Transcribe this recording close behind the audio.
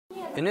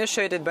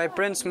Initiated by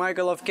Prince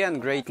Michael of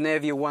Kent,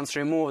 great-nephew once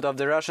removed of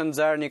the Russian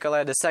Tsar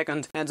Nikolai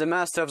II, and the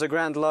master of the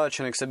Grand Lodge,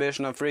 an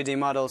exhibition of 3D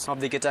models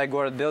of the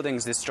Kitai-Gorod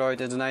buildings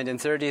destroyed in the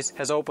 1930s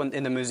has opened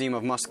in the Museum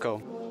of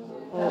Moscow.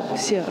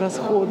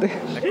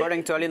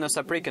 According to Alina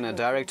Saprikina,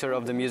 director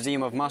of the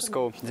Museum of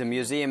Moscow, the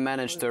museum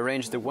managed to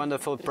arrange the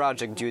wonderful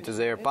project due to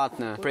their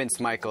partner, Prince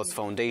Michael's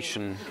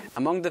Foundation.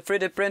 Among the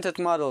 3D printed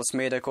models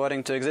made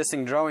according to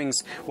existing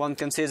drawings, one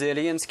can see the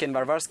Ilyinsky and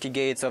Varvarsky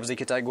gates of the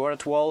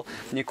Kitai-Gorod Wall,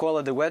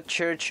 Nicola the Wet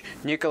Church,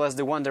 Nicholas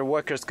the Wonder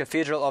Workers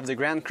Cathedral of the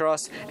Grand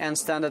Cross, and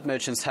Standard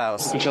Merchant's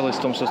House. According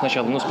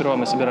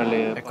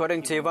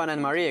to Ivan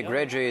and Maria,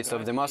 graduates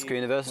of the Moscow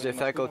University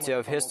Faculty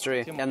of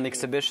History and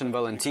exhibition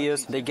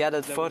volunteers, they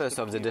gathered photos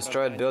of the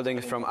destroyed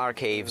buildings from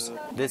archives.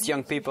 These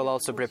young people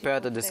also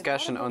prepared a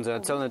discussion on the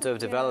alternative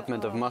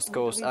development of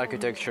Moscow's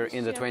architecture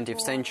in the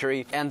 20th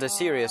century and a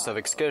series of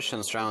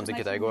excursions around the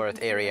Kitai-Gorod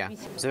area.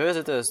 The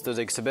visitors to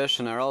the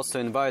exhibition are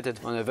also invited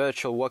on a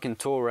virtual walking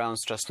tour around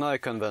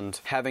Strasnoye Convent.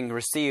 Having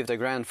received a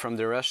grant from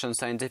the Russian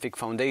Scientific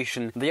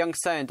Foundation, the young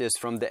scientists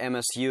from the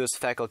MSU's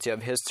Faculty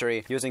of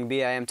History, using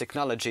BIM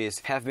technologies,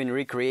 have been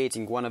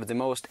recreating one of the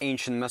most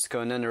ancient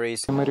Moscow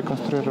nunneries.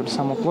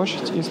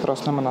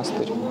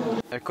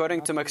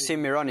 According to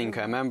Maxim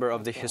Mironenko, a member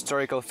of the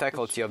historical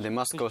faculty of the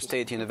Moscow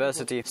State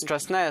University,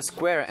 Strasnaya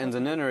Square and the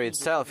nunnery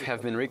itself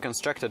have been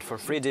reconstructed for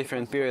 3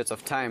 different periods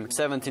of time: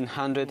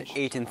 1700,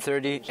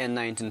 1830 and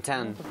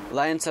 1910.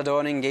 Lions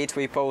adorning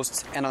gateway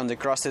posts, and on the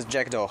crosses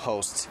jackdaw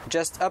hosts.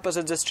 Just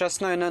opposite the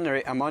Strasnoye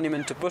nunnery, a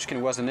monument to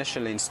Pushkin was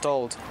initially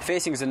installed.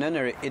 Facing the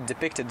nunnery, it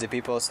depicted the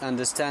people's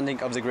understanding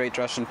of the great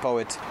Russian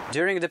poet.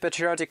 During the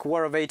Patriotic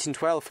War of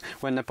 1812,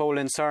 when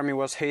Napoleon's army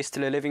was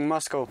hastily leaving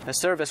Moscow, a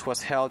service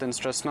was held in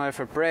Strasnoye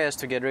for prayers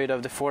to get rid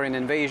of the foreign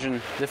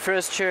invasion. The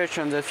first church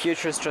on the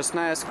future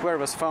Strasnaya Square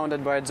was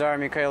founded by Tsar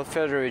Mikhail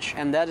Fedorovich,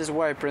 and that is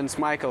why Prince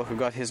Michael, who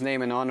got his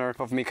name in honor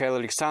of Mikhail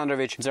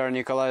Alexandrovich, Tsar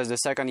Nikolai's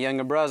II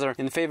younger brother,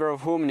 in favor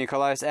of whom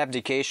Nikolai's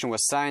abdication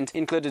was signed,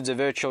 included the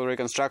virtual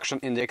reconstruction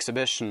in the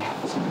exhibition.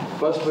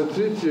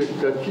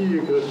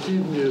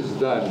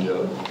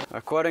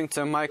 According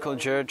to Michael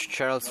George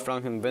Charles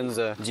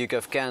Frankenbinzer, Duke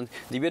of Kent,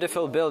 the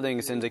beautiful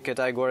buildings in the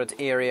Kitai-Gorod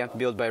area,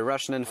 built by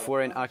Russian and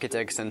foreign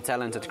architects and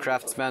talented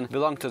craftsmen,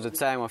 belong to the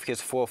time of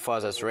his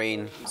forefathers'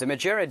 reign. The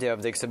majority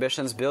of the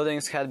exhibition's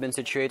buildings had been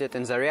situated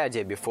in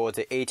Zaryadye before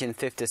the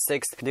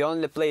 1856, the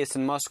only place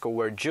in Moscow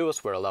where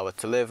Jews were allowed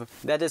to live.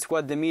 That is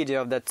what the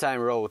media of that time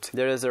wrote.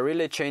 There is a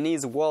really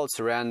Chinese wall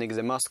surrounding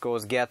the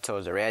Moscow's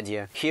ghetto,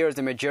 Zaryadye. Here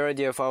the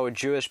majority of our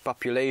Jewish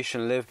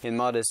population live in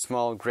modest,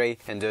 small, grey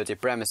and dirty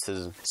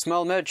premises.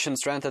 Small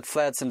merchants rented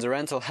flats in the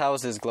rental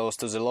houses close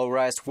to the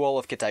low-rise wall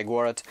of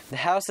Kitai-Gorod. The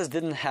houses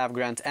didn't have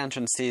grand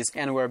entrances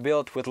and were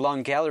built with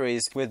long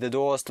galleries with the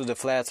doors to the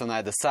flats on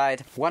either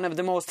side. One of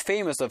the most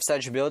famous of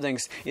such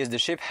buildings is the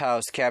ship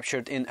house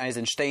captured in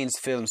Eisenstein's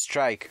film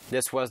Strike.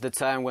 This was the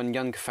time when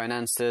young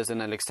financiers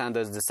in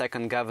Alexander's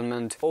II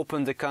government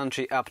opened the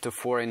country up to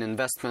foreign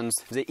investments.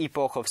 The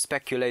epoch of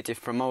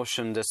speculative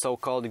promotion, the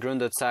so-called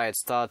Gründerzeit,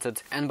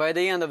 started, and by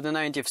the end of the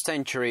 19th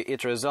century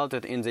it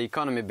resulted in the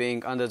economy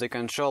being under the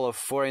control of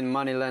foreign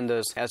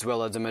moneylenders as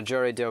well as the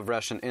majority of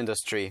Russian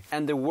industry,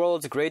 and the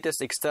world's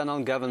greatest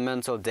external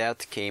governmental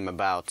debt came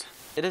about.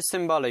 It is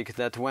symbolic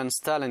that when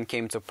Stalin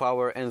came to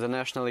power and the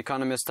national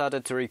economy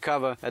started to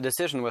recover, a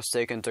decision was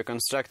taken to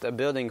construct a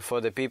building for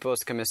the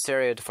People's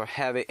Commissariat for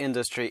Heavy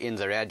Industry in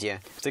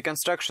Zaryadye. The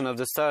construction of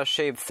the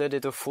star-shaped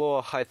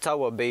 32-floor high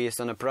tower based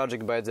on a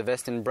project by the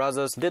Vestin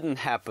brothers didn't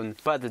happen,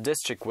 but the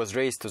district was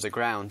razed to the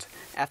ground.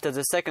 After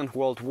the Second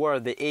World War,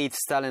 the 8th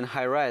Stalin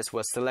high-rise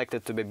was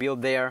selected to be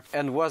built there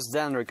and was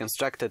then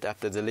reconstructed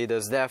after the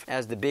leader's death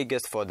as the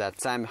biggest for that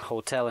time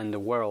hotel in the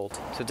world.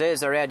 Today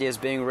Zaryadye is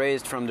being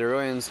raised from the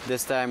ruins,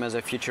 this time as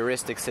a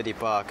futuristic city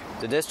park.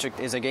 The district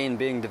is again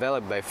being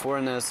developed by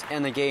foreigners,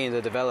 and again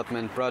the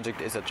development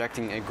project is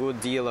attracting a good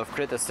deal of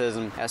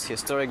criticism as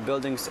historic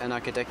buildings and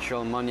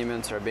architectural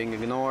monuments are being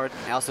ignored.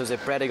 Also the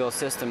practical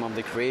system of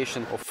the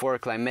creation of 4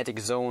 climatic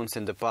zones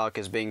in the park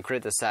is being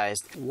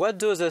criticized. What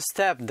do the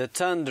steppe, the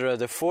tundra,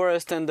 the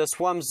forest and the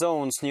swamp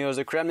zones near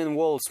the Kremlin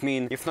walls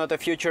mean, if not a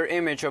future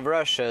image of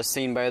Russia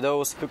seen by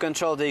those who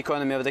control the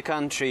economy of the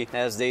country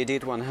as they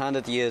did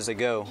 100 years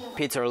ago?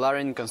 Peter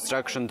Larin,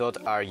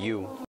 Construction.ru.